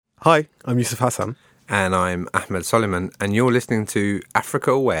Hi, I'm Yusuf Hassan. And I'm Ahmed Soliman, and you're listening to Africa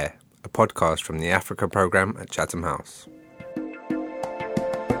Aware, a podcast from the Africa programme at Chatham House.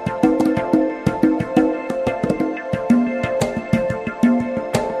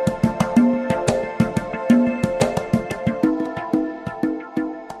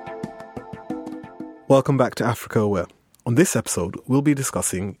 Welcome back to Africa Aware. On this episode, we'll be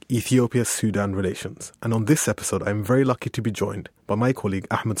discussing Ethiopia-Sudan relations. And on this episode, I'm very lucky to be joined by my colleague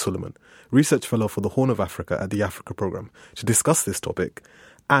Ahmed Soliman, Research Fellow for the Horn of Africa at the Africa Programme, to discuss this topic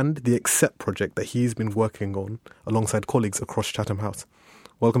and the Accept project that he's been working on alongside colleagues across Chatham House.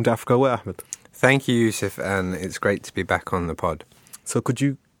 Welcome to Africa Aware, Ahmed. Thank you, Yusuf, and it's great to be back on the pod. So could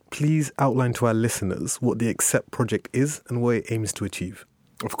you please outline to our listeners what the Accept project is and what it aims to achieve?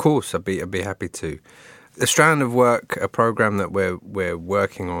 Of course, I'd be happy to. The strand of work, a programme that we're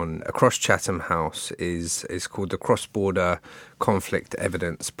working on across Chatham House is called the Cross-Border Conflict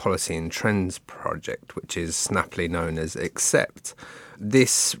Evidence Policy and Trends Project, which is snappily known as Accept.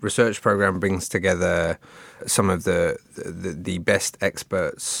 This research programme brings together some of the best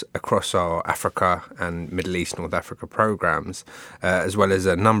experts across our Africa and Middle East, North Africa programmes, as well as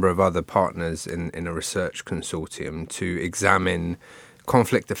a number of other partners in a research consortium to examine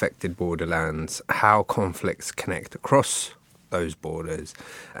conflict-affected borderlands, how conflicts connect across those borders,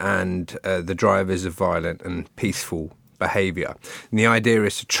 and the drivers of violent and peaceful behaviour. And the idea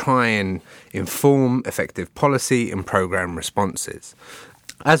is to try and inform effective policy and programme responses.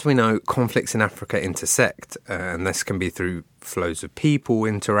 As we know, conflicts in Africa intersect, and this can be through flows of people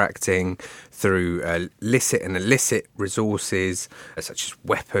interacting, through licit and illicit resources, such as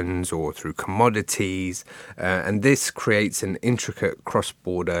weapons, or through commodities. And this creates an intricate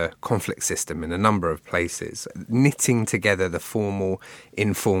cross-border conflict system in a number of places, knitting together the formal,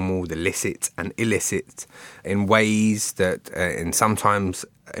 informal, the licit and illicit in ways that sometimes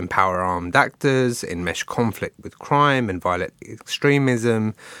empower armed actors, enmesh conflict with crime and violent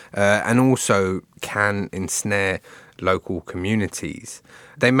extremism, and also can ensnare local communities.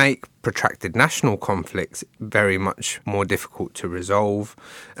 They make protracted national conflicts very much more difficult to resolve.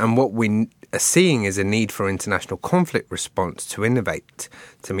 And what we are seeing is a need for international conflict response to innovate,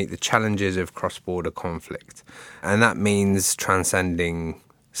 to meet the challenges of cross-border conflict. And that means transcending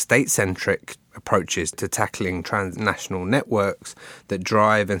state-centric approaches to tackling transnational networks that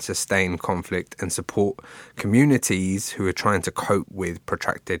drive and sustain conflict and support communities who are trying to cope with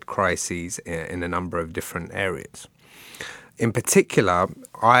protracted crises in a number of different areas. In particular,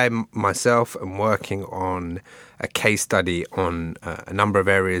 I myself am working on a case study on a number of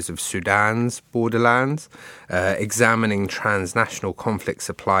areas of Sudan's borderlands, examining transnational conflict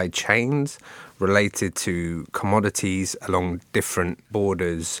supply chains related to commodities along different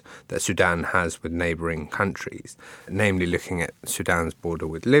borders that Sudan has with neighbouring countries, namely looking at Sudan's border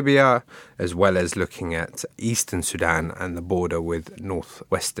with Libya, as well as looking at eastern Sudan and the border with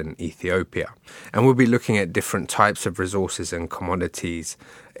northwestern Ethiopia. And we'll be looking at different types of resources and commodities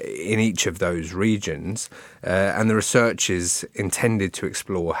in each of those regions, and the research is intended to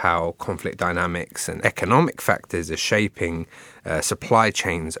explore how conflict dynamics and economic factors are shaping supply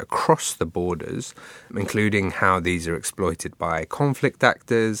chains across the borders, including how these are exploited by conflict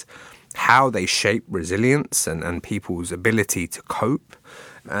actors, how they shape resilience and people's ability to cope,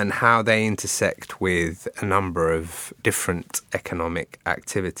 and how they intersect with a number of different economic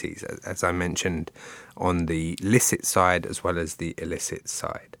activities, as I mentioned, on the licit side as well as the illicit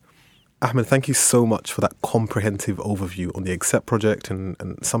side. Ahmed, thank you so much for that comprehensive overview on the Accept project and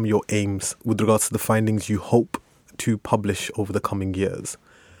some of your aims with regards to the findings you hope to publish over the coming years.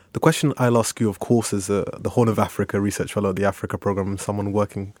 The question I'll ask you, of course, as the Horn of Africa Research Fellow at the Africa Programme, someone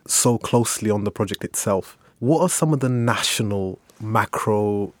working so closely on the project itself, what are some of the national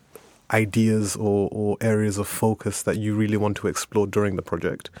macro ideas or areas of focus that you really want to explore during the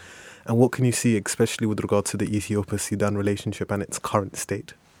project? And what can you see, especially with regard to the Ethiopia-Sudan relationship and its current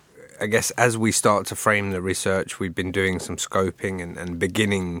state? I guess as we start to frame the research, we've been doing some scoping and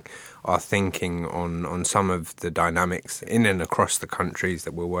beginning our thinking on some of the dynamics in and across the countries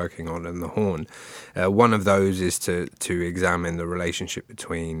that we're working on in the Horn. One of those is to examine the relationship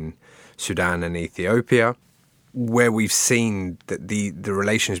between Sudan and Ethiopia, where we've seen that the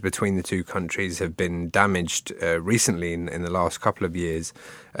relations between the two countries have been damaged recently in the last couple of years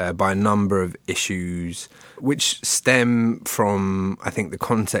by a number of issues which stem from, I think, the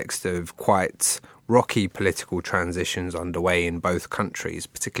context of quite rocky political transitions underway in both countries,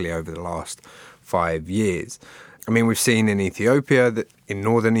 particularly over the last 5 years. I mean, we've seen in Ethiopia that in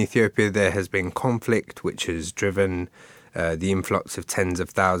northern Ethiopia there has been conflict which has driven the influx of tens of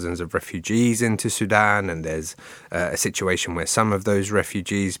thousands of refugees into Sudan, and there's a situation where some of those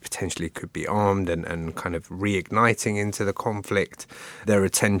refugees potentially could be armed and kind of reigniting into the conflict. There are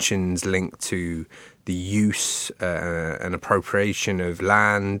tensions linked to the use and appropriation of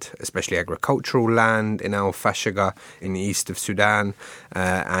land, especially agricultural land in Al-Fashiga in the east of Sudan,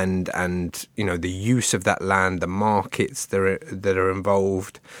 and the use of that land, the markets that are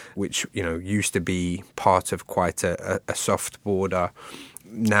involved, which used to be part of quite a soft border.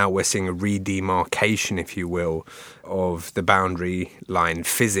 Now we're seeing a redemarcation, if you will, of the boundary line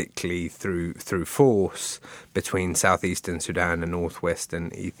physically through force between southeastern Sudan and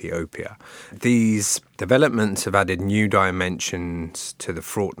northwestern Ethiopia. These developments have added new dimensions to the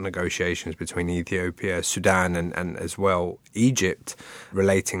fraught negotiations between Ethiopia, Sudan and as well Egypt,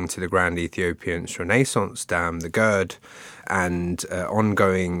 relating to the Grand Ethiopian Renaissance Dam, the GERD, and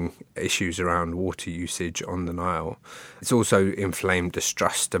ongoing issues around water usage on the Nile. It's also inflamed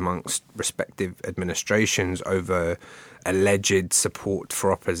distrust amongst respective administrations over alleged support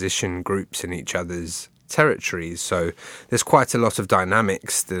for opposition groups in each other's territories. So there's quite a lot of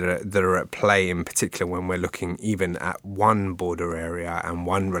dynamics that are at play, in particular when we're looking even at one border area and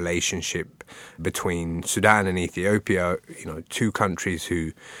one relationship between Sudan and Ethiopia, two countries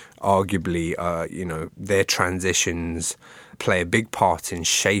who arguably their transitions play a big part in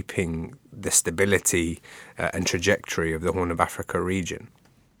shaping the stability and trajectory of the Horn of Africa region.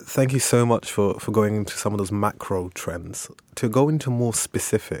 Thank you so much for going into some of those macro trends. To go into more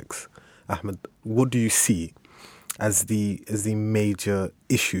specifics, Ahmed, what do you see as the major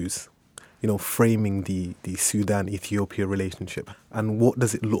issues, framing the Sudan-Ethiopia relationship? And what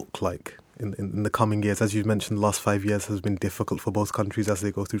does it look like in the coming years? As you've mentioned, the last 5 years has been difficult for both countries as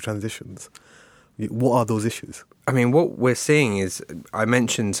they go through transitions. What are those issues? I mean, what we're seeing is, I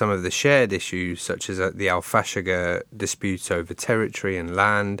mentioned some of the shared issues, such as the Al-Fashiga disputes over territory and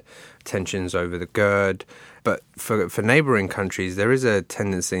land, tensions over the GERD. But for neighbouring countries, there is a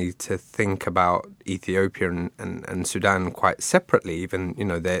tendency to think about Ethiopia and Sudan quite separately, even,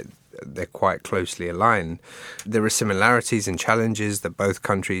 they're quite closely aligned. There are similarities and challenges that both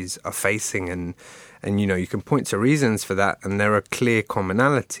countries are facing, and you can point to reasons for that, and there are clear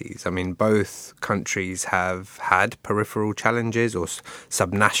commonalities. I mean, both countries have had peripheral challenges or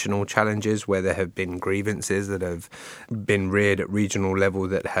subnational challenges where there have been grievances that have been reared at regional level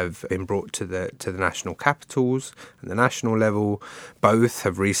that have been brought to the national capitals and the national level. Both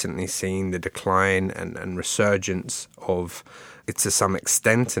have recently seen the decline and resurgence of, to some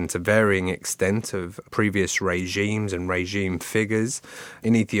extent and to varying extent, of previous regimes and regime figures.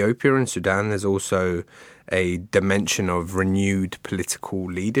 In Ethiopia and Sudan, there's also a dimension of renewed political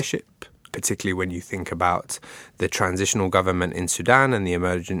leadership, particularly when you think about the transitional government in Sudan and the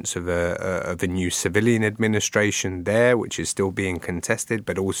emergence of a new civilian administration there, which is still being contested,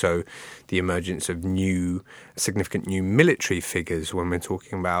 but also the emergence of significant new military figures when we're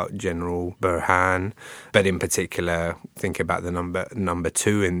talking about General Burhan, but in particular, think about the number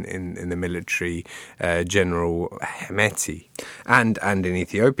two in the military, General Hemeti. And in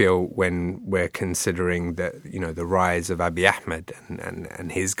Ethiopia, when we're considering the rise of Abiy Ahmed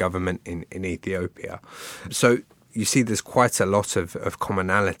and his government in Ethiopia. So you see there's quite a lot of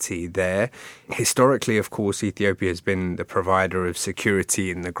commonality there. Historically, of course, Ethiopia has been the provider of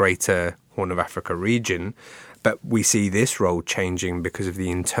security in the greater Horn of Africa region, but we see this role changing because of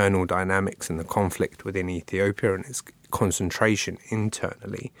the internal dynamics and the conflict within Ethiopia and its concentration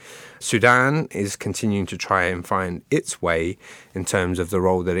internally. Sudan is continuing to try and find its way in terms of the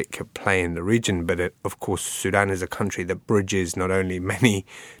role that it could play in the region, but of course Sudan is a country that bridges not only many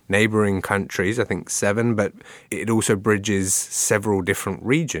neighbouring countries, I think 7, but it also bridges several different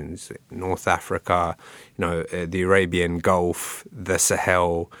regions: North Africa, the Arabian Gulf, the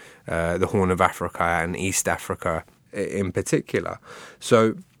Sahel, the Horn of Africa and East Africa in particular.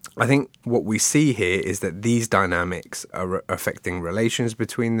 So I think what we see here is that these dynamics are affecting relations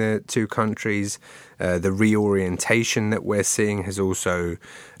between the two countries. The reorientation that we're seeing has also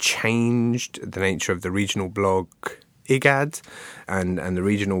changed the nature of the regional bloc IGAD, and the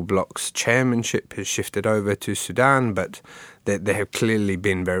regional bloc's chairmanship has shifted over to Sudan, but there have clearly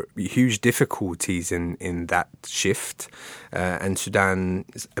been very huge difficulties in that shift, and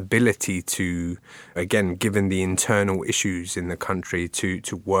Sudan's ability to, again, given the internal issues in the country,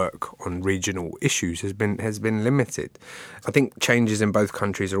 to work on regional issues has been limited. I think changes in both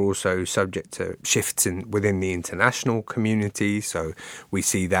countries are also subject to shifts within the international community, so we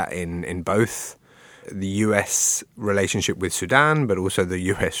see that in both the US relationship with Sudan, but also the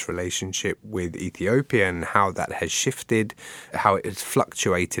US relationship with Ethiopia and how that has shifted, how it has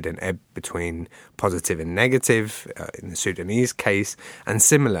fluctuated and ebbed between positive and negative in the Sudanese case, and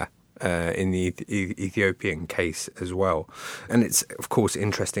similar in the Ethiopian case as well. And it's, of course,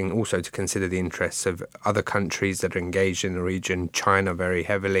 interesting also to consider the interests of other countries that are engaged in the region, China very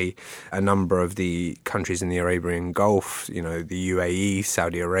heavily, a number of the countries in the Arabian Gulf, the UAE,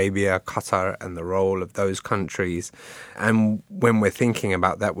 Saudi Arabia, Qatar, and the role of those countries. And when we're thinking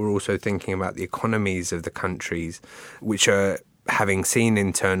about that, we're also thinking about the economies of the countries, which are having seen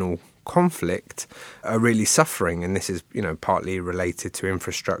internal conflict, are really suffering, and this is partly related to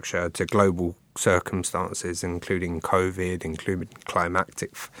infrastructure, to global circumstances, including COVID, including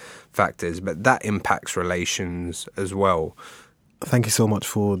climatic factors, but that impacts relations as well. Thank you so much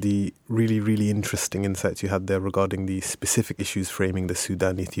for the really, really interesting insights you had there regarding the specific issues framing the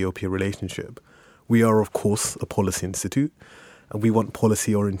Sudan-Ethiopia relationship. We are, of course, a policy institute, and we want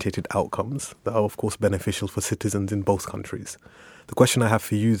policy-orientated outcomes that are, of course, beneficial for citizens in both countries. The question I have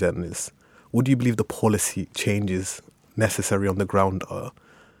for you then is, what do you believe the policy changes necessary on the ground are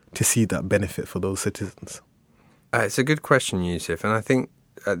to see that benefit for those citizens? It's a good question, Yusuf, and I think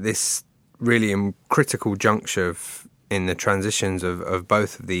at this really critical juncture in the transitions of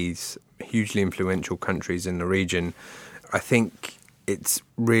both of these hugely influential countries in the region, I think it's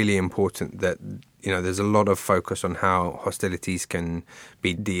really important that there's a lot of focus on how hostilities can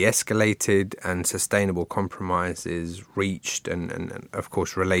be de-escalated and sustainable compromises reached and of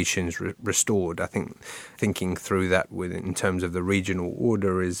course, relations restored. I think thinking through that in terms of the regional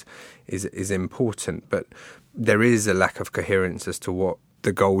order is important, but there is a lack of coherence as to what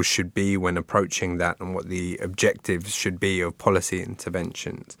the goals should be when approaching that and what the objectives should be of policy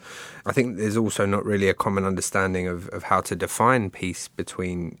interventions. I think there's also not really a common understanding of how to define peace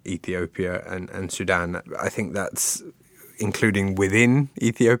between Ethiopia and Sudan. I think that's including within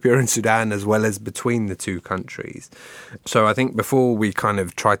Ethiopia and Sudan as well as between the two countries. So I think before we kind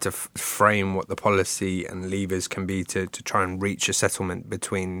of try to frame what the policy and levers can be to try and reach a settlement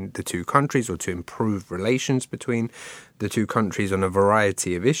between the two countries or to improve relations between the two countries on a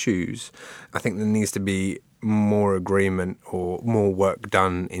variety of issues, I think there needs to be more agreement or more work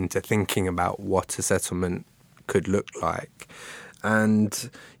done into thinking about what a settlement could look like.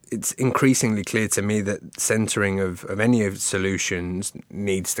 And it's increasingly clear to me that centering of any of solutions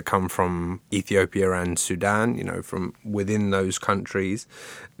needs to come from Ethiopia and Sudan, from within those countries.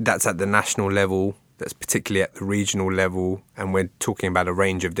 That's at the national level, that's particularly at the regional level, and we're talking about a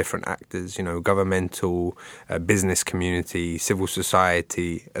range of different actors, governmental, business community, civil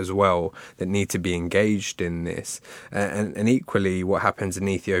society as well, that need to be engaged in this. And equally, what happens in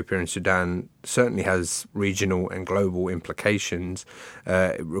Ethiopia and Sudan certainly has regional and global implications.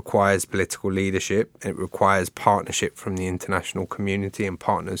 It requires political leadership. It requires partnership from the international community and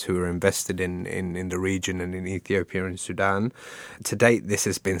partners who are invested in the region and in Ethiopia and Sudan. To date, this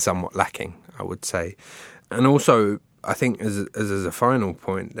has been somewhat lacking, I would say. And also, I think as a final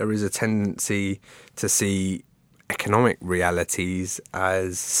point, there is a tendency to see economic realities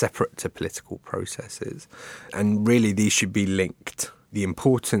as separate to political processes. And really, these should be linked. The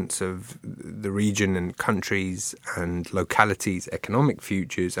importance of the region and countries and localities' economic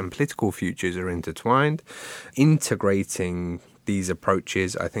futures and political futures are intertwined. Integrating these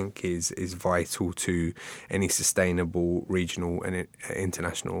approaches, I think, is vital to any sustainable regional and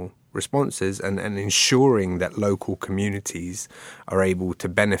international responses and ensuring that local communities are able to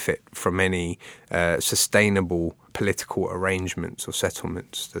benefit from any sustainable political arrangements or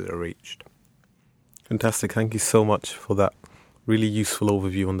settlements that are reached. Fantastic. Thank you so much for that really useful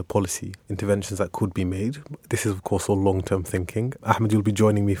overview on the policy interventions that could be made. This is, of course, all long-term thinking. Ahmed, you'll be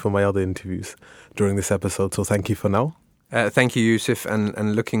joining me for my other interviews during this episode, so thank you for now. Thank you, Yusuf,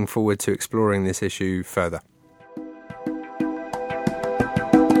 and looking forward to exploring this issue further.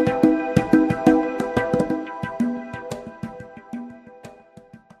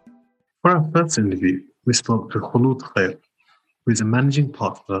 For our first interview, we spoke to Kholood Khair, who is a managing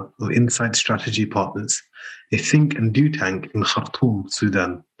partner of Insight Strategy Partners, a think and do tank in Khartoum,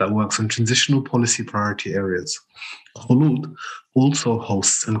 Sudan, that works on transitional policy priority areas. Kholood also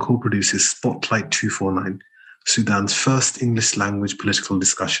hosts and co-produces Spotlight 249, Sudan's first English-language political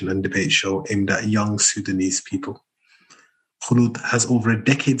discussion and debate show aimed at young Sudanese people. Kholood has over a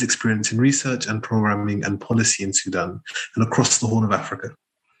decade's experience in research and programming and policy in Sudan and across the Horn of Africa.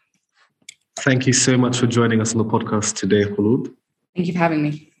 Thank you so much for joining us on the podcast today, Kholood. Thank you for having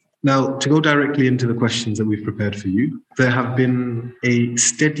me. Now, to go directly into the questions that we've prepared for you, there have been a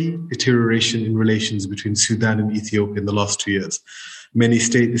steady deterioration in relations between Sudan and Ethiopia in the last 2 years. Many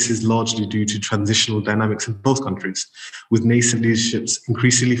state this is largely due to transitional dynamics in both countries, with nascent leaderships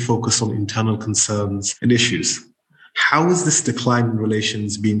increasingly focused on internal concerns and issues. How is this decline in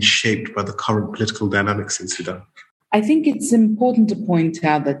relations being shaped by the current political dynamics in Sudan? I think it's important to point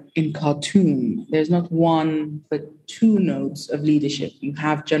out that in Khartoum, there's not one but two nodes of leadership. You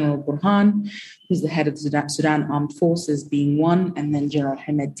have General Burhan, who's the head of the Sudan Armed Forces, being one, and then General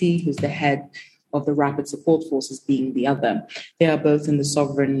Hemeti, who's the head of the Rapid Support Forces, being the other. They are both in the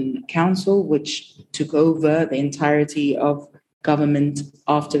Sovereign Council, which took over the entirety of government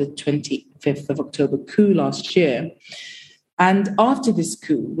after the 25th of October coup last year. And after this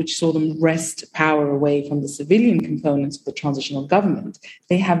coup, which saw them wrest power away from the civilian components of the transitional government,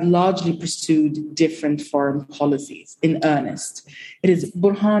 they have largely pursued different foreign policies in earnest. It is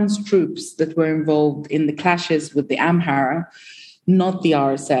Burhan's troops that were involved in the clashes with the Amhara, not the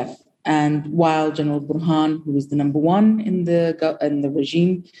RSF. And while General Burhan, who is the number one in the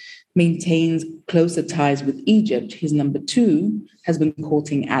regime, maintains closer ties with Egypt, his number two has been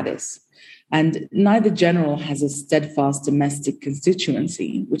courting Addis. And neither general has a steadfast domestic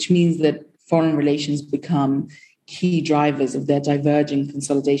constituency, which means that foreign relations become key drivers of their diverging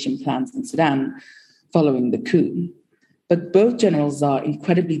consolidation plans in Sudan following the coup. But both generals are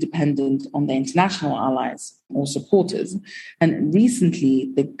incredibly dependent on their international allies or supporters. And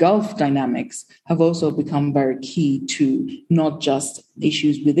recently, the Gulf dynamics have also become very key to not just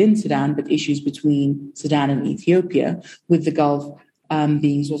issues within Sudan, but issues between Sudan and Ethiopia, with the Gulf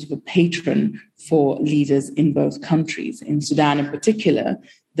being sort of a patron for leaders in both countries. In Sudan in particular,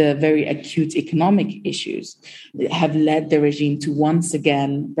 the very acute economic issues have led the regime to once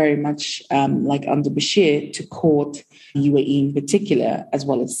again, very much like under Bashir, to court UAE in particular, as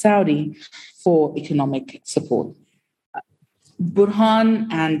well as Saudi, for economic support.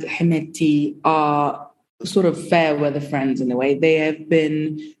 Burhan and Hemeti are sort of fair weather friends in a way. They have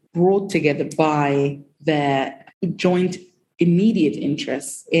been brought together by their joint immediate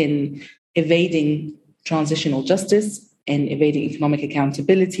interests in evading transitional justice, in evading economic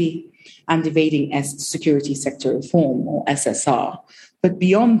accountability, and evading security sector reform, or SSR. But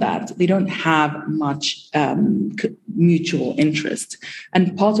beyond that, they don't have much mutual interest.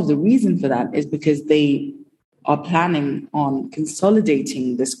 And part of the reason for that is because they are planning on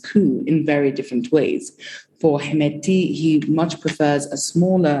consolidating this coup in very different ways. For Hemeti, he much prefers a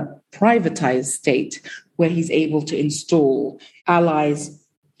smaller, privatized state where he's able to install allies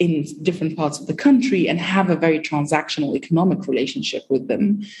in different parts of the country and have a very transactional economic relationship with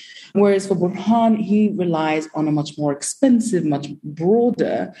them. Whereas for Burhan, he relies on a much more expensive, much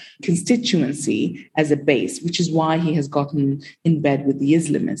broader constituency as a base, which is why he has gotten in bed with the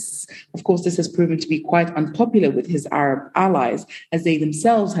Islamists. Of course, this has proven to be quite unpopular with his Arab allies, as they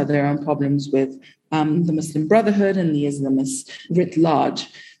themselves have their own problems with the Muslim Brotherhood and the Islamists writ large.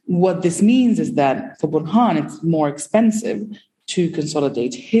 What this means is that for Burhan, it's more expensive to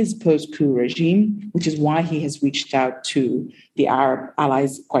consolidate his post-coup regime, which is why he has reached out to the Arab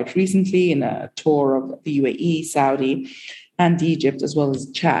allies quite recently in a tour of the UAE, Saudi, and Egypt, as well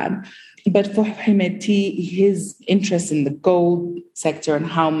as Chad. But for Hemeti, his interest in the gold sector and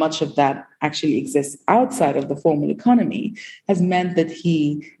how much of that actually exists outside of the formal economy has meant that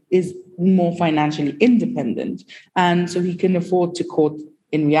he is more financially independent. And so he can afford to court,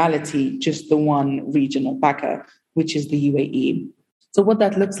 in reality, just the one regional backer, which is the UAE. So what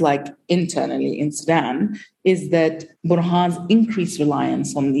that looks like internally in Sudan is that Burhan's increased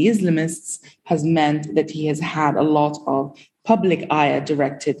reliance on the Islamists has meant that he has had a lot of public ire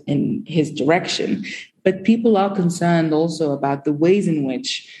directed in his direction. But people are concerned also about the ways in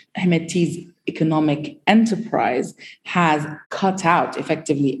which Hemeti's economic enterprise has cut out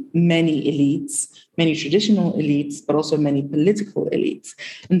effectively many elites, many traditional elites, but also many political elites.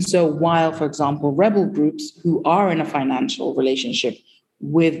 And so while, for example, rebel groups who are in a financial relationship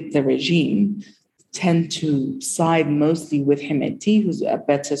with the regime tend to side mostly with Hemeti, who's a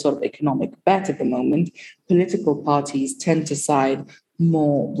better sort of economic bet at the moment, political parties tend to side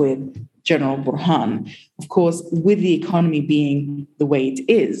more with General Burhan. Of course, with the economy being the way it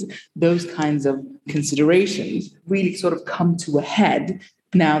is, those kinds of considerations really sort of come to a head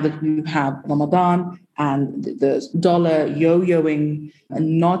now that we have Ramadan and the dollar yo-yoing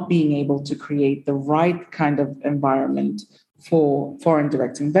and not being able to create the right kind of environment for foreign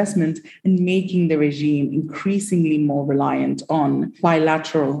direct investment and making the regime increasingly more reliant on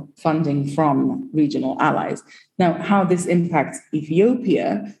bilateral funding from regional allies. Now, how this impacts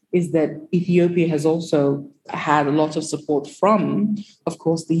Ethiopia is that Ethiopia has also had a lot of support from, of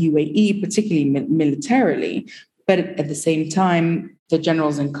course, the UAE, particularly militarily, but at the same time, the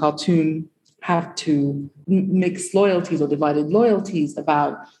generals in Khartoum have to mix loyalties or divided loyalties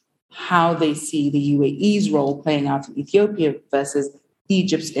about how they see the UAE's role playing out in Ethiopia versus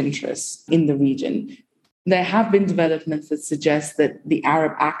Egypt's interests in the region. There have been developments that suggest that the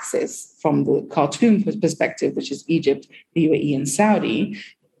Arab axis, from the Khartoum perspective, which is Egypt, the UAE, and Saudi,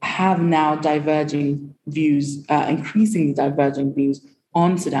 have now diverging views, increasingly diverging views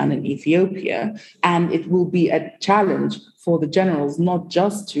on Sudan and Ethiopia. And it will be a challenge for the generals not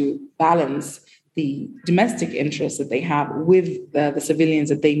just to balance the domestic interests that they have with the civilians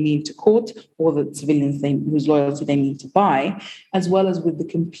that they mean to court or the civilians whose loyalty they need to buy, as well as with the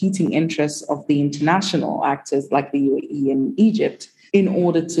competing interests of the international actors like the UAE and Egypt, in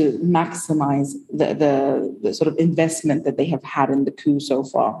order to maximize the sort of investment that they have had in the coup so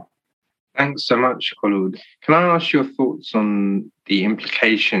far. Thanks so much, Kholood. Can I ask your thoughts on the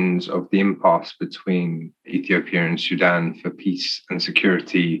implications of the impasse between Ethiopia and Sudan for peace and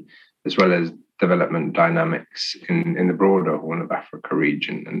security, as well as development dynamics in the broader Horn of Africa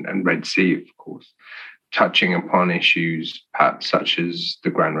region and Red Sea, of course, touching upon issues perhaps such as the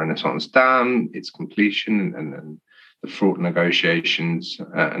Grand Renaissance Dam, its completion, and the fraught negotiations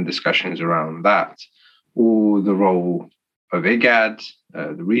and discussions around that, or the role of IGAD,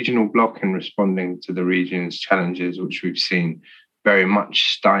 the regional bloc, in responding to the region's challenges, which we've seen very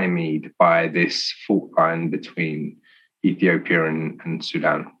much stymied by this fault line between Ethiopia and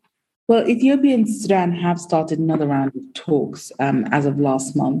Sudan. Well, Ethiopia and Sudan have started another round of talks as of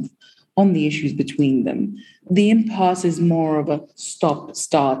last month on the issues between them. The impasse is more of a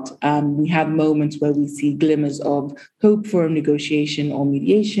stop-start. We have moments where we see glimmers of hope for a negotiation or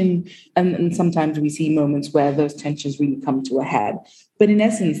mediation, and sometimes we see moments where those tensions really come to a head. But in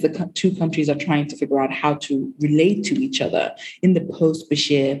essence, the two countries are trying to figure out how to relate to each other in the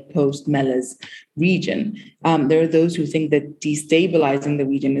post-Bashir, post-Meles region. There are those who think that destabilizing the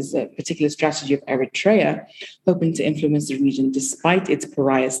region is a particular strategy of Eritrea, hoping to influence the region despite its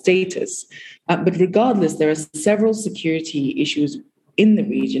pariah status. But regardless, there are several security issues in the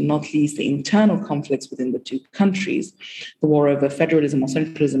region, not least the internal conflicts within the two countries, the war over federalism or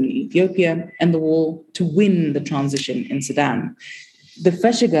centralism in Ethiopia, and the war to win the transition in Sudan. The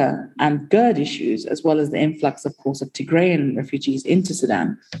Feshiga and Gerd issues, as well as the influx, of course, of Tigrayan refugees into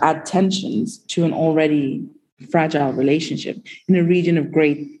Sudan, add tensions to an already fragile relationship in a region of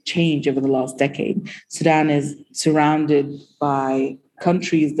great change over the last decade. Sudan is surrounded by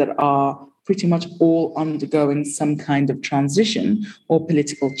countries that are pretty much all undergoing some kind of transition or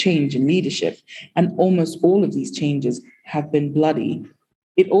political change in leadership, and almost all of these changes have been bloody.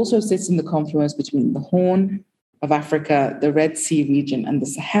 It also sits in the confluence between the Horn of Africa, the Red Sea region, and the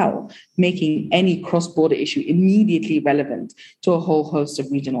Sahel, making any cross-border issue immediately relevant to a whole host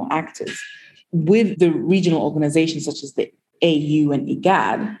of regional actors. With the regional organizations such as the AU and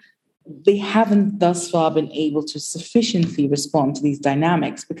IGAD, they haven't thus far been able to sufficiently respond to these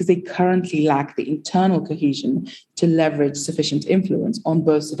dynamics because they currently lack the internal cohesion to leverage sufficient influence on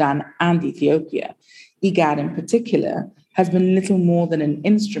both Sudan and Ethiopia. IGAD in particular has been little more than an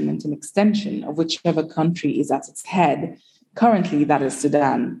instrument, an extension of whichever country is at its head. Currently, that is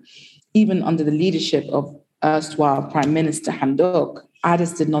Sudan. Even under the leadership of erstwhile Prime Minister Hamdok,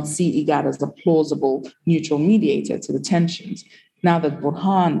 Addis did not see IGAD as a plausible neutral mediator to the tensions. Now that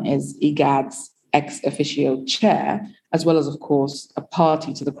Burhan is IGAD's ex officio chair, as well as, of course, a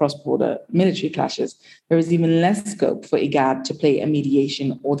party to the cross-border military clashes, there is even less scope for IGAD to play a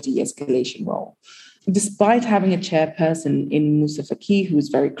mediation or de-escalation role. Despite having a chairperson in Musa Faki, who is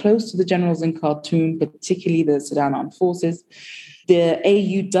very close to the generals in Khartoum, particularly the Sudan Armed Forces, the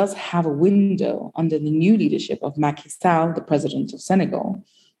AU does have a window under the new leadership of Macky Sall, the president of Senegal,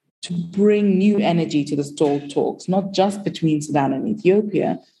 to bring new energy to the stalled talks, not just between Sudan and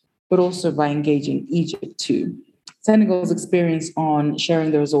Ethiopia, but also by engaging Egypt too. Senegal's experience on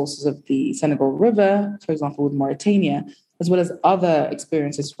sharing the resources of the Senegal River, for example, with Mauritania, as well as other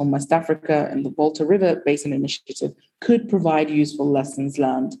experiences from West Africa and the Volta River Basin Initiative, could provide useful lessons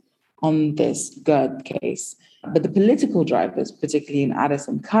learned on this GERD case. But the political drivers, particularly in Addis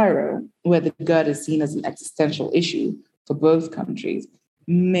and Cairo, where the GERD is seen as an existential issue for both countries,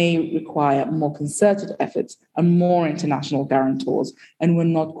 may require more concerted efforts and more international guarantors, and we're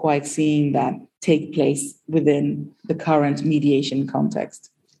not quite seeing that take place within the current mediation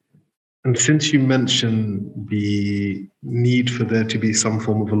context. And since you mentioned the need for there to be some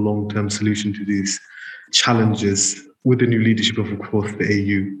form of a long-term solution to these challenges with the new leadership of course, the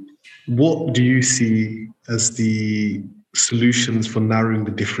AU, what do you see as the solutions for narrowing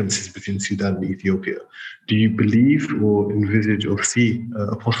the differences between Sudan and Ethiopia? Do you believe or envisage or see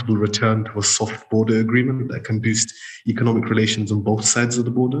a possible return to a soft border agreement that can boost economic relations on both sides of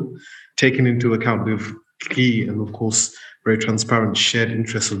the border, taking into account the key and, of course, very transparent shared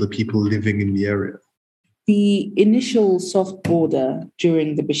interests of the people living in the area? The initial soft border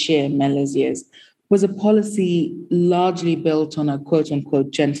during the Bashir Mellah's years was a policy largely built on a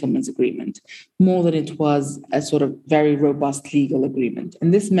quote-unquote gentleman's agreement, more than it was a sort of very robust legal agreement.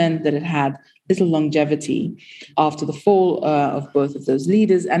 And this meant that it had little longevity after the fall of both of those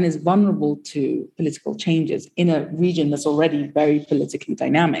leaders and is vulnerable to political changes in a region that's already very politically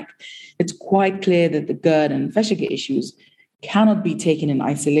dynamic. It's quite clear that the Gerd and Feshega issues cannot be taken in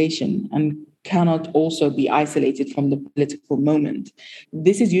isolation and cannot also be isolated from the political moment.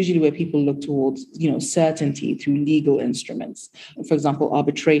 This is usually where people look towards, certainty through legal instruments. For example,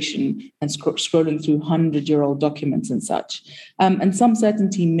 arbitration and scrolling through 100-year-old documents and such. And some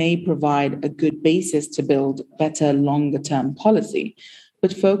certainty may provide a good basis to build better, longer-term policy.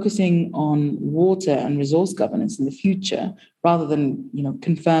 But focusing on water and resource governance in the future, rather than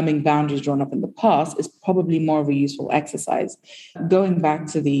confirming boundaries drawn up in the past, is probably more of a useful exercise. Going back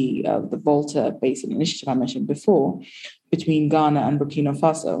to the Volta Basin Initiative I mentioned before, between Ghana and Burkina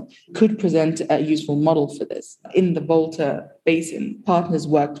Faso, could present a useful model for this. In the Volta Basin, partners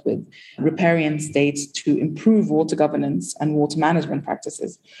worked with riparian states to improve water governance and water management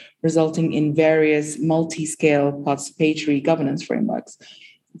practices, resulting in various multi-scale participatory governance frameworks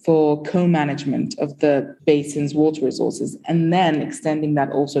for co-management of the basin's water resources, and then extending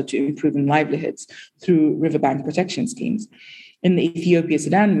that also to improving livelihoods through riverbank protection schemes. In the Ethiopia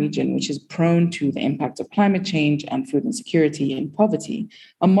Sudan region, which is prone to the impact of climate change and food insecurity and poverty,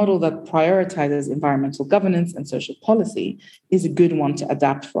 a model that prioritizes environmental governance and social policy is a good one to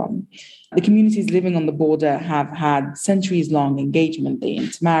adapt from. The communities living on the border have had centuries-long engagement. They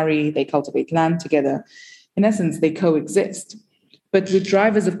intermarry, they cultivate land together. In essence, they coexist. But with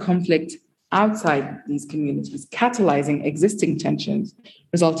drivers of conflict outside these communities catalyzing existing tensions,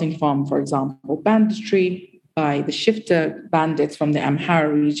 resulting from, for example, banditry by the shifter bandits from the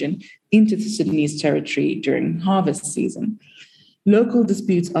Amhara region into the Sudanese territory during harvest season, local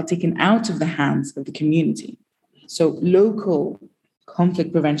disputes are taken out of the hands of the community. So local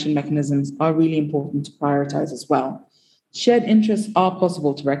conflict prevention mechanisms are really important to prioritize as well. Shared interests are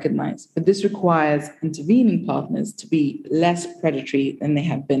possible to recognize, but this requires intervening partners to be less predatory than they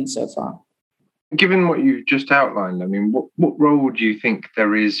have been so far. Given what you've just outlined, I mean, what role do you think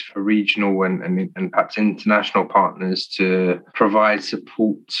there is for regional and perhaps international partners to provide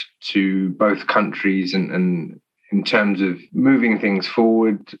support to both countries and in terms of moving things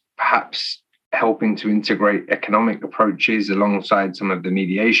forward, perhaps helping to integrate economic approaches alongside some of the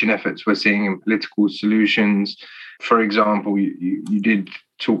mediation efforts we're seeing in political solutions? For example, you did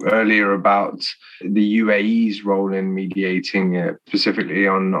talk earlier about the UAE's role in mediating, specifically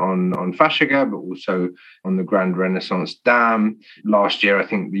on Fashega, but also on the Grand Renaissance Dam. Last year, I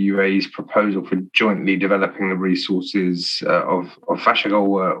think the UAE's proposal for jointly developing the resources of Fashega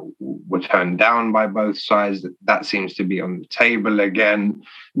were turned down by both sides. That seems to be on the table again.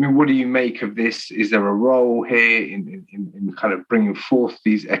 I mean, what do you make of this? Is there a role here in kind of bringing forth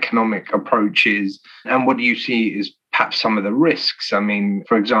these economic approaches? And what do you see as perhaps some of the risks? I mean,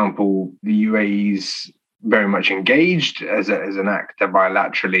 for example, the UAE's very much engaged as an actor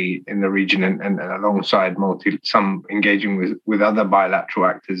bilaterally in the region and alongside some engaging with other bilateral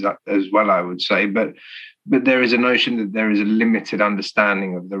actors as well, I would say. But there is a notion that there is a limited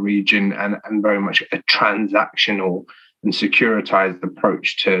understanding of the region and very much a transactional and securitized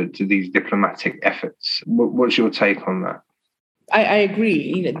approach to these diplomatic efforts. What's your take on that? I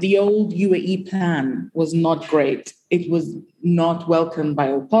agree. The old UAE plan was not great. It was not welcomed by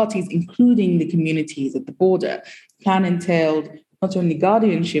all parties, including the communities at the border. The plan entailed not only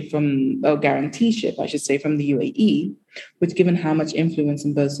guardianship guaranteeship, I should say, from the UAE, which, given how much influence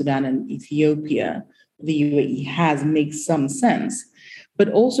in both Sudan and Ethiopia the UAE has, makes some sense, but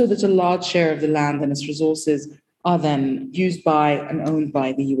also that a large share of the land and its resources are then used by and owned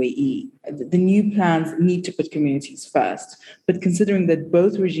by the UAE. The new plans need to put communities first, but considering that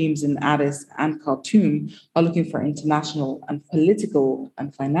both regimes in Addis and Khartoum are looking for international and political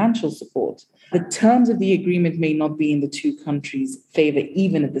and financial support, the terms of the agreement may not be in the two countries' favor,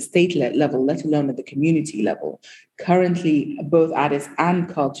 even at the state level, let alone at the community level. Currently, both Addis and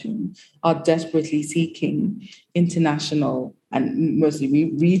Khartoum are desperately seeking international and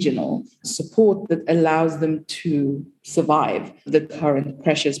mostly regional support that allows them to survive the current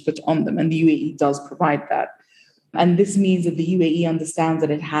pressures put on them. And the UAE does provide that. And this means that the UAE understands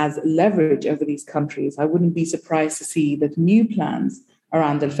that it has leverage over these countries. I wouldn't be surprised to see that new plans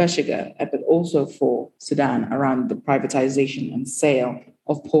around Al-Fashiga, but also for Sudan around the privatization and sale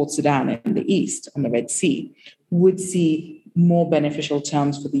of Port Sudan in the east on the Red Sea would see more beneficial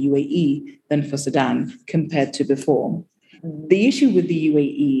terms for the UAE than for Sudan compared to before. The issue with the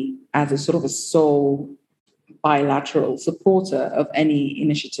UAE as a sort of a sole bilateral supporter of any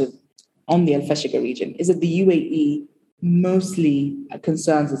initiative on the Al-Fashiga region is that the UAE mostly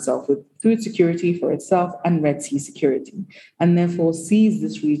concerns itself with food security for itself and Red Sea security, and therefore sees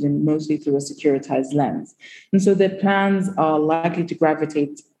this region mostly through a securitized lens. And so their plans are likely to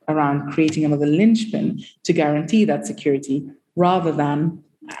gravitate around creating another linchpin to guarantee that security rather than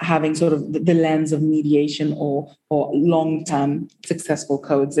having sort of the lens of mediation or long-term successful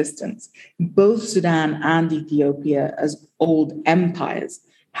coexistence. Both Sudan and Ethiopia, as old empires,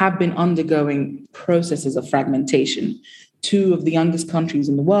 have been undergoing processes of fragmentation. Two of the youngest countries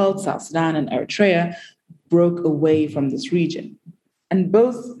in the world, South Sudan and Eritrea, broke away from this region. And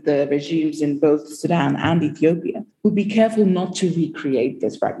both the regimes in both Sudan and Ethiopia would be careful not to recreate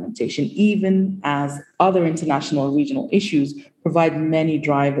this fragmentation, even as other international and regional issues provide many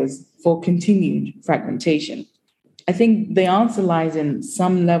drivers for continued fragmentation. I think the answer lies in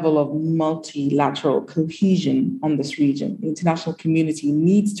some level of multilateral cohesion on this region. The international community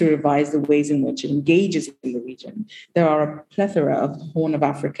needs to revise the ways in which it engages in the region. There are a plethora of Horn of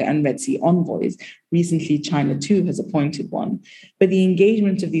Africa and Red Sea envoys. Recently, China too has appointed one. But the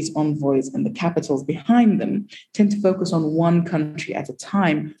engagement of these envoys and the capitals behind them tend to focus on one country at a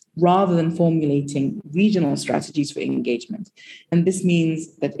time rather than formulating regional strategies for engagement. And this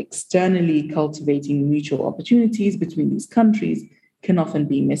means that externally cultivating mutual opportunities between these countries can often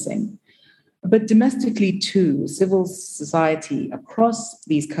be missing. But domestically too, civil society across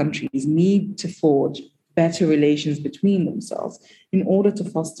these countries need to forge better relations between themselves in order to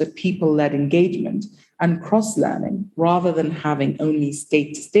foster people-led engagement and cross-learning rather than having only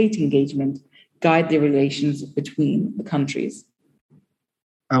state-to-state engagement guide the relations between the countries.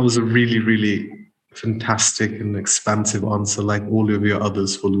 That was a really, really fantastic and expansive answer, like all of your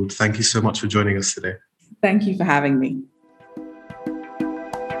others, Kholood. Thank you so much for joining us today. Thank you for having me.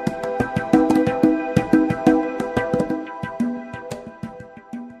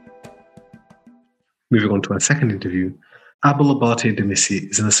 Moving on to our second interview, Abel Abate Demissie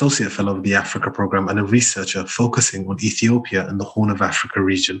is an associate fellow of the Africa Programme and a researcher focusing on Ethiopia and the Horn of Africa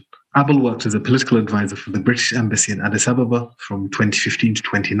region. Abel worked as a political advisor for the British Embassy in Addis Ababa from 2015 to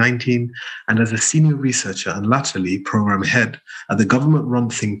 2019 and as a senior researcher and latterly programme head at the government-run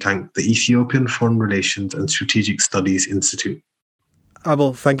think tank, the Ethiopian Foreign Relations and Strategic Studies Institute.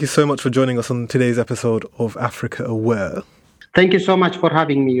 Abel, thank you so much for joining us on today's episode of Africa Aware. Thank you so much for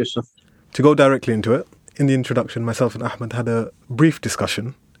having me, Yusuf. To go directly into it, in the introduction, myself and Ahmed had a brief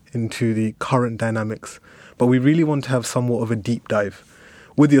discussion into the current dynamics, but we really want to have somewhat of a deep dive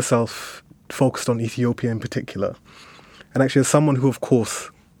with yourself, focused on Ethiopia in particular. And actually, as someone who, of course,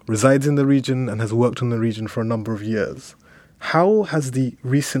 resides in the region and has worked in the region for a number of years, how has the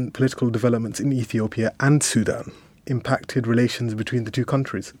recent political developments in Ethiopia and Sudan impacted relations between the two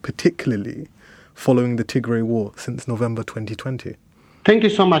countries, particularly following the Tigray War since November 2020? Thank you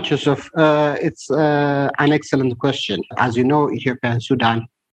so much, Yusuf. It's an excellent question. As you know, Ethiopia and Sudan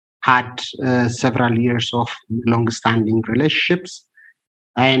had several years of long-standing relationships,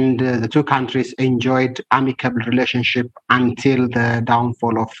 and the two countries enjoyed amicable relationship until the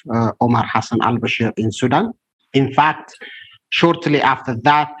downfall of Omar Hassan al-Bashir in Sudan. In fact, shortly after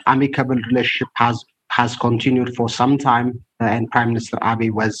that, amicable relationship has continued for some time, and Prime Minister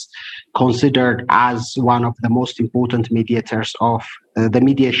Abiy was considered as one of the most important mediators of the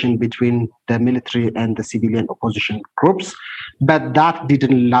mediation between the military and the civilian opposition groups. But that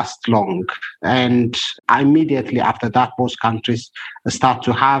didn't last long. And immediately after that, both countries start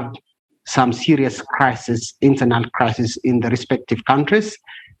to have some serious crisis, internal crisis in the respective countries.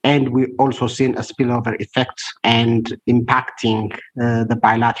 And we also seen a spillover effect and impacting the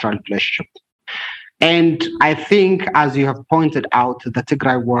bilateral relationship. And I think, as you have pointed out, the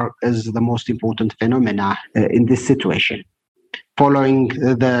Tigray War is the most important phenomena in this situation. Following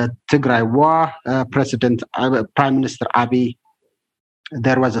the Tigray War, Prime Minister Abiy,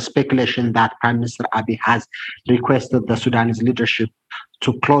 there was a speculation that Prime Minister Abiy has requested the Sudanese leadership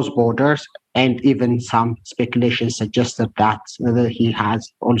to close borders, and even some speculation suggested that he has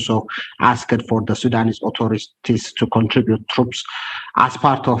also asked for the Sudanese authorities to contribute troops as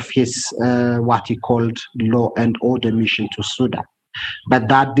part of his what he called law and order mission to Sudan. But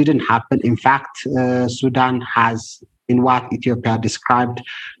that didn't happen. In fact, Sudan has, in what Ethiopia described,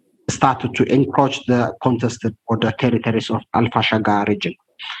 started to encroach the contested border territories of Al-Fashaga region.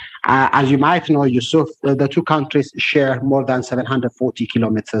 As you might know, Yusuf, the two countries share more than 740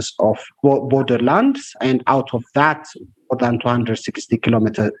 kilometers of borderlands, and out of that, more than 260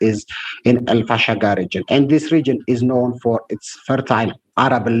 kilometers is in Al Fashaga region. And this region is known for its fertile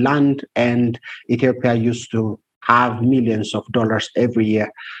arable land, and Ethiopia used to have millions of dollars every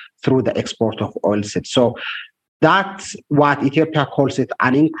year through the export of oilseeds. So that's what Ethiopia calls it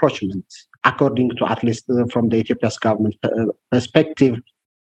an encroachment, according to at least from the Ethiopia's government perspective,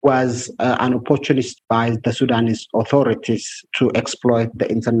 was an opportunity by the Sudanese authorities to exploit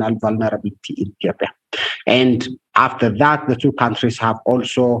the internal vulnerability in Ethiopia. And after that, the two countries have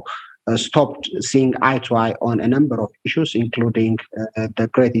also stopped seeing eye to eye on a number of issues, including the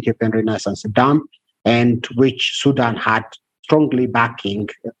Great Ethiopian Renaissance Dam, and which Sudan had strongly backing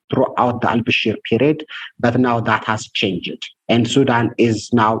throughout the al-Bashir period, but now that has changed. And Sudan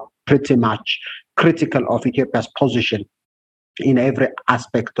is now pretty much critical of Ethiopia's position in every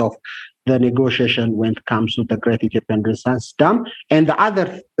aspect of the negotiation when it comes to the Great Ethiopian Renaissance Dam. And the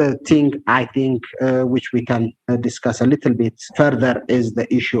other thing, I think, which we can discuss a little bit further is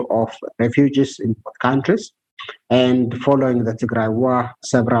the issue of refugees in both countries. And following the Tigray war,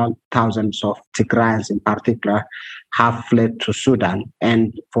 several thousands of Tigrayans in particular have fled to Sudan.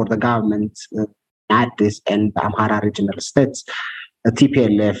 And for the government, Addis and the Amhara regional states, the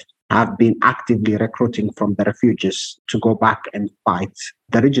TPLF have been actively recruiting from the refugees to go back and fight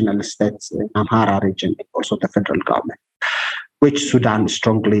the regional states in Amhara region, and also the federal government, which Sudan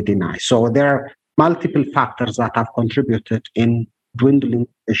strongly denies. So there are multiple factors that have contributed in dwindling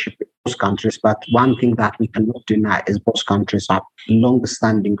relationship with both countries. But one thing that we cannot deny is both countries have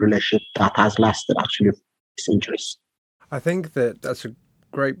long-standing relationship that has lasted actually centuries. I think that's a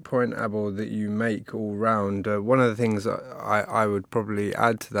great point, Abel, that you make all round. One of the things I would probably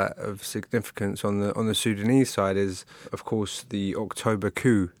add to that of significance on the Sudanese side is, of course, the October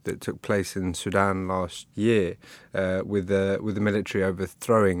coup that took place in Sudan last year, with the military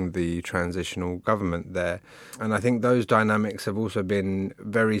overthrowing the transitional government there. And I think those dynamics have also been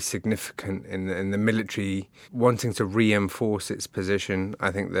very significant in the military wanting to reinforce its position.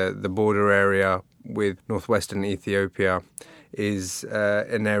 I think the border area with northwestern Ethiopia is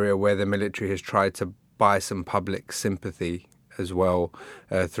an area where the military has tried to buy some public sympathy as well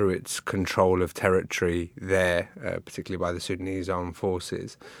through its control of territory there, particularly by the Sudanese armed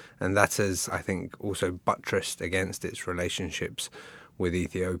forces. And that has, I think, also buttressed against its relationships with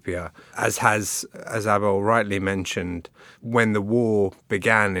Ethiopia. As Abel rightly mentioned, when the war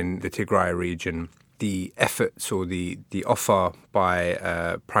began in the Tigray region, the efforts or the offer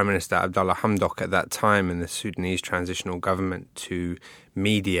by Prime Minister Abdallah Hamdok at that time in the Sudanese transitional government to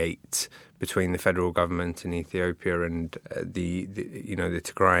mediate between the federal government in Ethiopia and the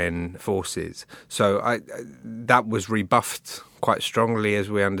Tigrayan forces. So that was rebuffed quite strongly, as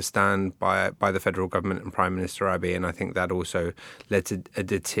we understand, by the federal government and Prime Minister Abiy, and I think that also led to a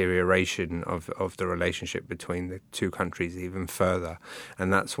deterioration of the relationship between the two countries even further.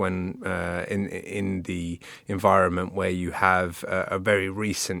 And that's when, in the environment where you have a very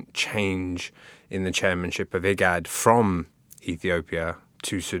recent change in the chairmanship of IGAD from Ethiopia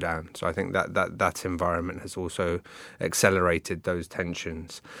to Sudan. So I think that environment has also accelerated those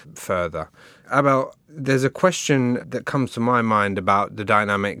tensions further. Abel, there's a question that comes to my mind about the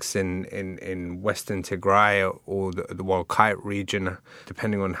dynamics in Western Tigray or the Kholood region,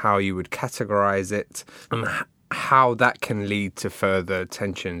 depending on how you would categorize it, and how that can lead to further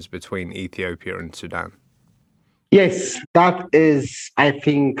tensions between Ethiopia and Sudan. Yes, that is, I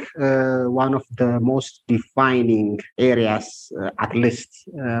think, one of the most defining areas, at least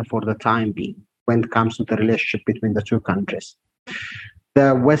for the time being, when it comes to the relationship between the two countries.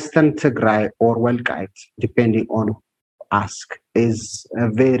 The Western Tigray or Kholood, depending on who you ask, is a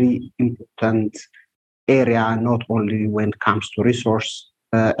very important area, not only when it comes to resource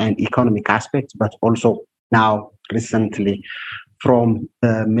and economic aspects, but also now recently from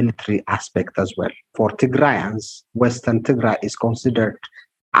the military aspect as well. For Tigrayans, Western Tigray is considered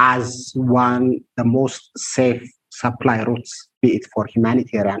as one of the most safe supply routes, be it for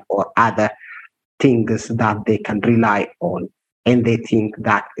humanitarian or other things that they can rely on. And they think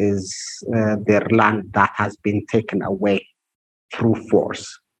that is their land that has been taken away through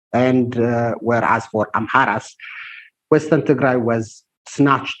force. And whereas for Amharas, Western Tigray was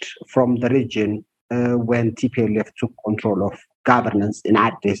snatched from the region when TPLF took control of governance in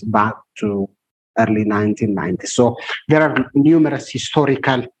Addis back to early 1990s. So there are numerous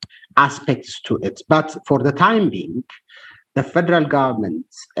historical aspects to it. But for the time being, the federal government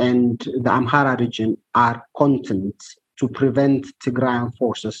and the Amhara region are content to prevent Tigrayan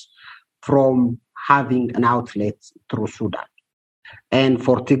forces from having an outlet through Sudan. And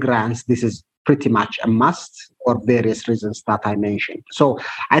for Tigrayans, this is pretty much a must for various reasons that I mentioned. So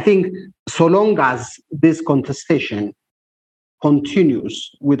I think so long as this contestation continues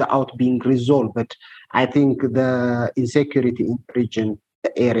without being resolved, I think the insecurity in the region,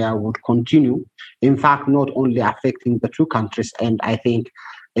 the area would continue. In fact, not only affecting the two countries, and I think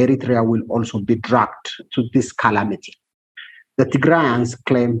Eritrea will also be dragged to this calamity. The Tigrayans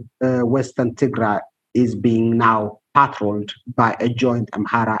claim Western Tigray is being now patrolled by a joint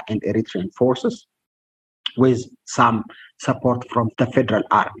Amhara and Eritrean forces with some support from the federal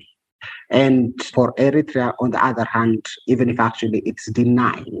army. And for Eritrea, on the other hand, even if actually it's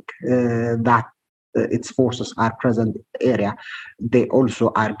denying that its forces are present in the area, they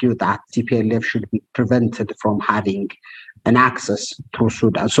also argue that TPLF should be prevented from having an access through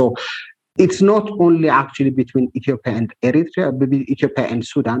Sudan. So it's not only actually between Ethiopia and Eritrea, between Ethiopia and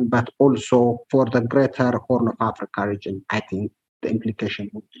Sudan, but also for the greater Horn of Africa region. I think the implication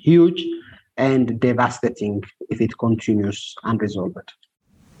will be huge and devastating if it continues unresolved.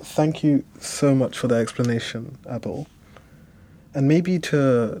 Thank you so much for that explanation, Abel. And maybe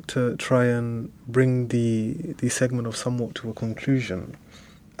to try and bring the segment of somewhat to a conclusion,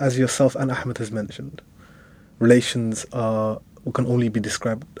 as yourself and Ahmed has mentioned, relations can only be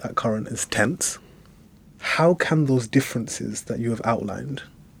described at current as tense. How can those differences that you have outlined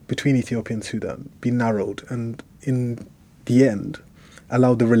between Ethiopia and Sudan be narrowed and, in the end,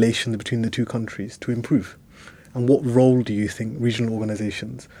 allow the relations between the two countries to improve? And what role do you think regional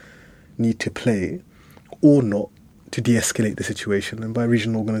organizations need to play or not to de-escalate the situation? And by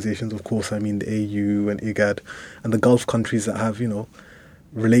regional organizations, of course, I mean the AU and IGAD and the Gulf countries that have,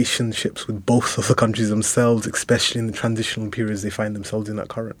 relationships with both of the countries themselves, especially in the transitional periods they find themselves in at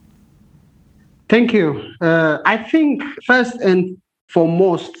current. Thank you. I think first and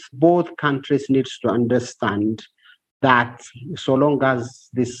foremost, both countries need to understand that so long as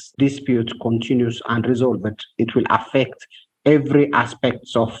this dispute continues unresolved, it will affect every aspect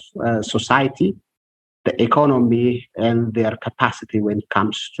of society, the economy, and their capacity when it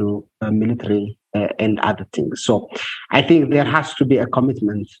comes to military and other things. So I think there has to be a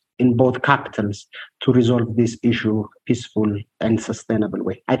commitment in both capitals to resolve this issue peaceful and sustainable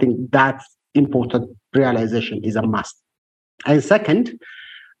way. I think that important realization is a must. And second,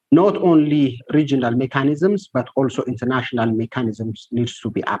 not only regional mechanisms, but also international mechanisms needs to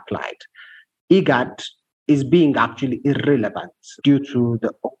be applied. IGAD is being actually irrelevant due to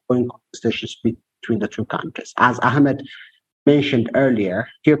the ongoing conversations between the two countries. As Ahmed mentioned earlier,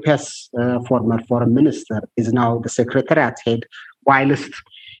 Ethiopia's former foreign minister is now the secretariat head, whilst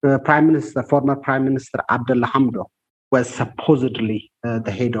former Prime Minister Abdullah Hamdok was supposedly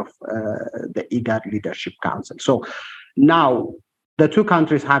the head of the IGAD Leadership Council. So now the two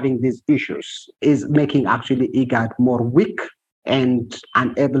countries having these issues is making actually IGAD more weak and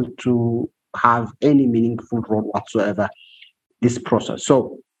unable to have any meaningful role whatsoever in this process.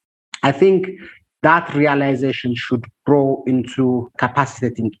 So I think that realization should grow into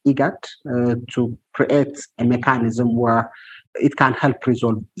capacitating IGAD to create a mechanism where it can help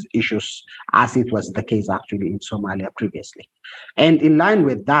resolve these issues, as it was the case actually in Somalia previously. And in line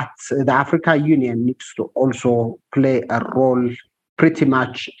with that, the African Union needs to also play a role pretty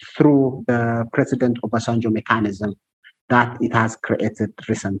much through the President Obasanjo mechanism that it has created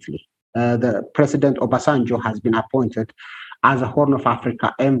recently. The President Obasanjo has been appointed as a Horn of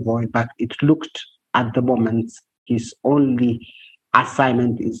Africa envoy, but it looked at the moment his only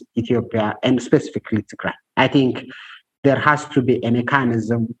assignment is Ethiopia and specifically Tigray. I think there has to be a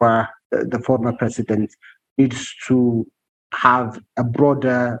mechanism where the former president needs to have a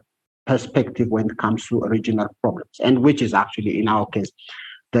broader perspective when it comes to regional problems, and which is actually, in our case,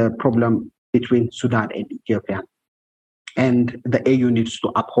 the problem between Sudan and Ethiopia. And the AU needs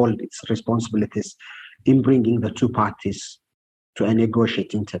to uphold its responsibilities in bringing the two parties to a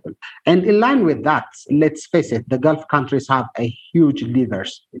negotiating table. And in line with that, let's face it, the Gulf countries have a huge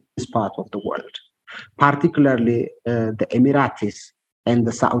levers in this part of the world, particularly the Emiratis and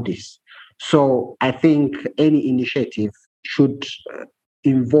the Saudis. So I think any initiative should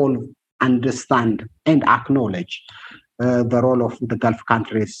involve, understand, and acknowledge the role of the Gulf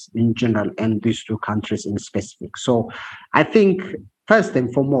countries in general and these two countries in specific. So I think first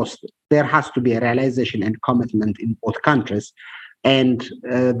and foremost, there has to be a realization and commitment in both countries. And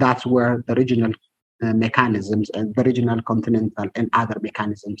that's where the regional mechanisms and the regional, continental, and other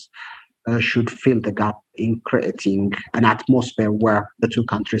mechanisms should fill the gap in creating an atmosphere where the two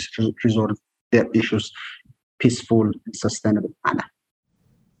countries resolve their issues peaceful and sustainable manner.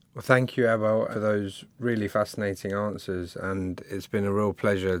 Well, thank you, Abel, for those really fascinating answers, and it's been a real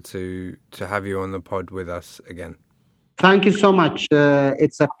pleasure to have you on the pod with us again. Thank you so much.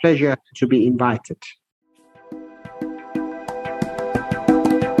 It's a pleasure to be invited.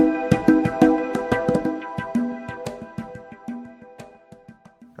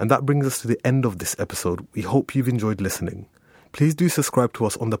 And that brings us to the end of this episode. We hope you've enjoyed listening. Please do subscribe to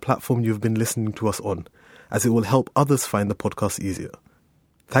us on the platform you've been listening to us on, as it will help others find the podcast easier.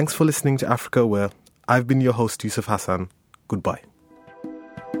 Thanks for listening to Africa Aware. I've been your host, Yusuf Hassan. Goodbye.